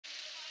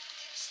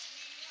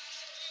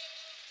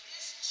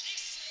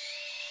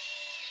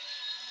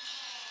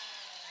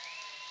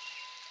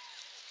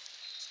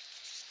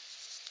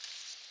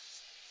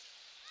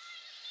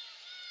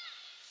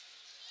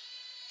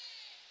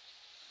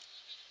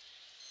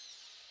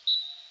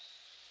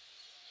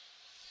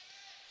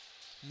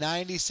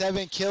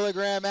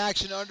97-kilogram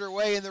action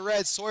underway in the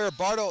red. Sawyer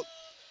Bartelt,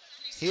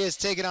 he is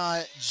taking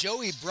on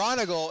Joey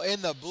Braunagel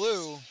in the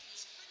blue.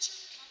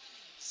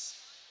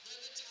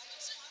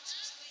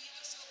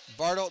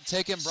 Bartelt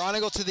taking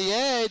Braunagel to the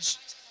edge,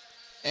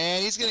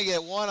 and he's going to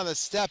get one on the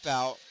step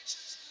out.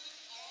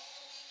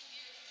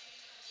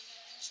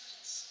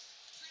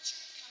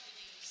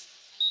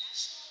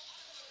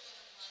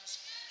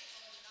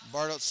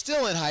 Bartelt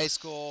still in high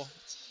school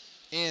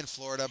in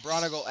Florida.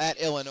 Braunagel at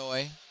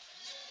Illinois.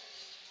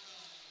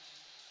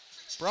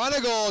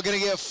 Braunagel going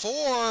to get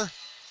 4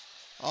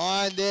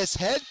 on this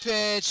head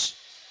pinch.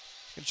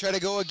 Going to try to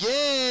go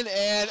again,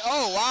 and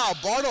oh wow,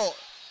 Bartelt,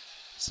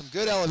 some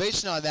good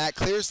elevation on that,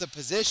 clears the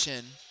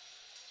position.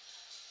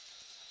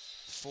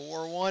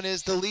 4-1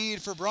 is the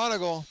lead for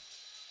Braunagel.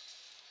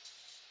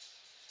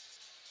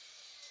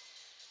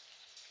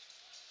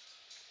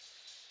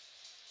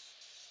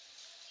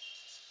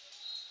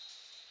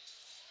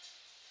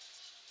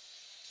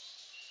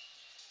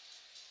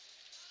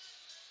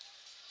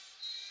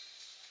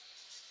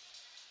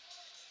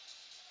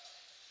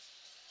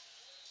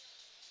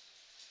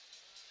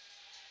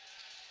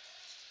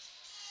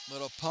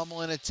 Little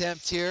pummeling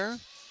attempt here.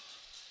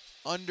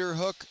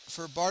 Underhook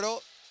for Bartelt.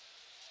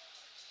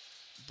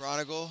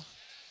 Braunagel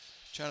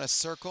trying to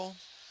circle.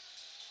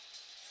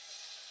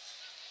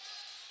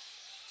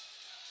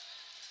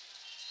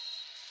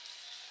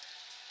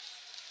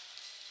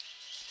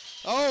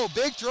 Oh,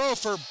 big throw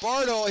for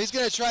Bartelt. He's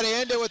going to try to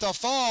end it with a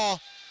fall.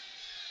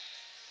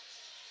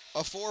 A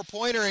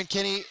 4-pointer, and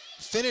can he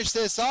finish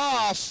this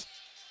off?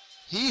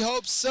 He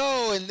hopes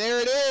so, and there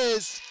it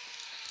is.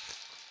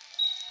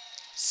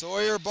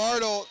 Sawyer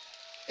Bartelt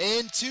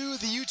into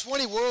the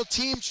U20 World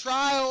Team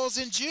Trials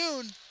in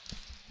June.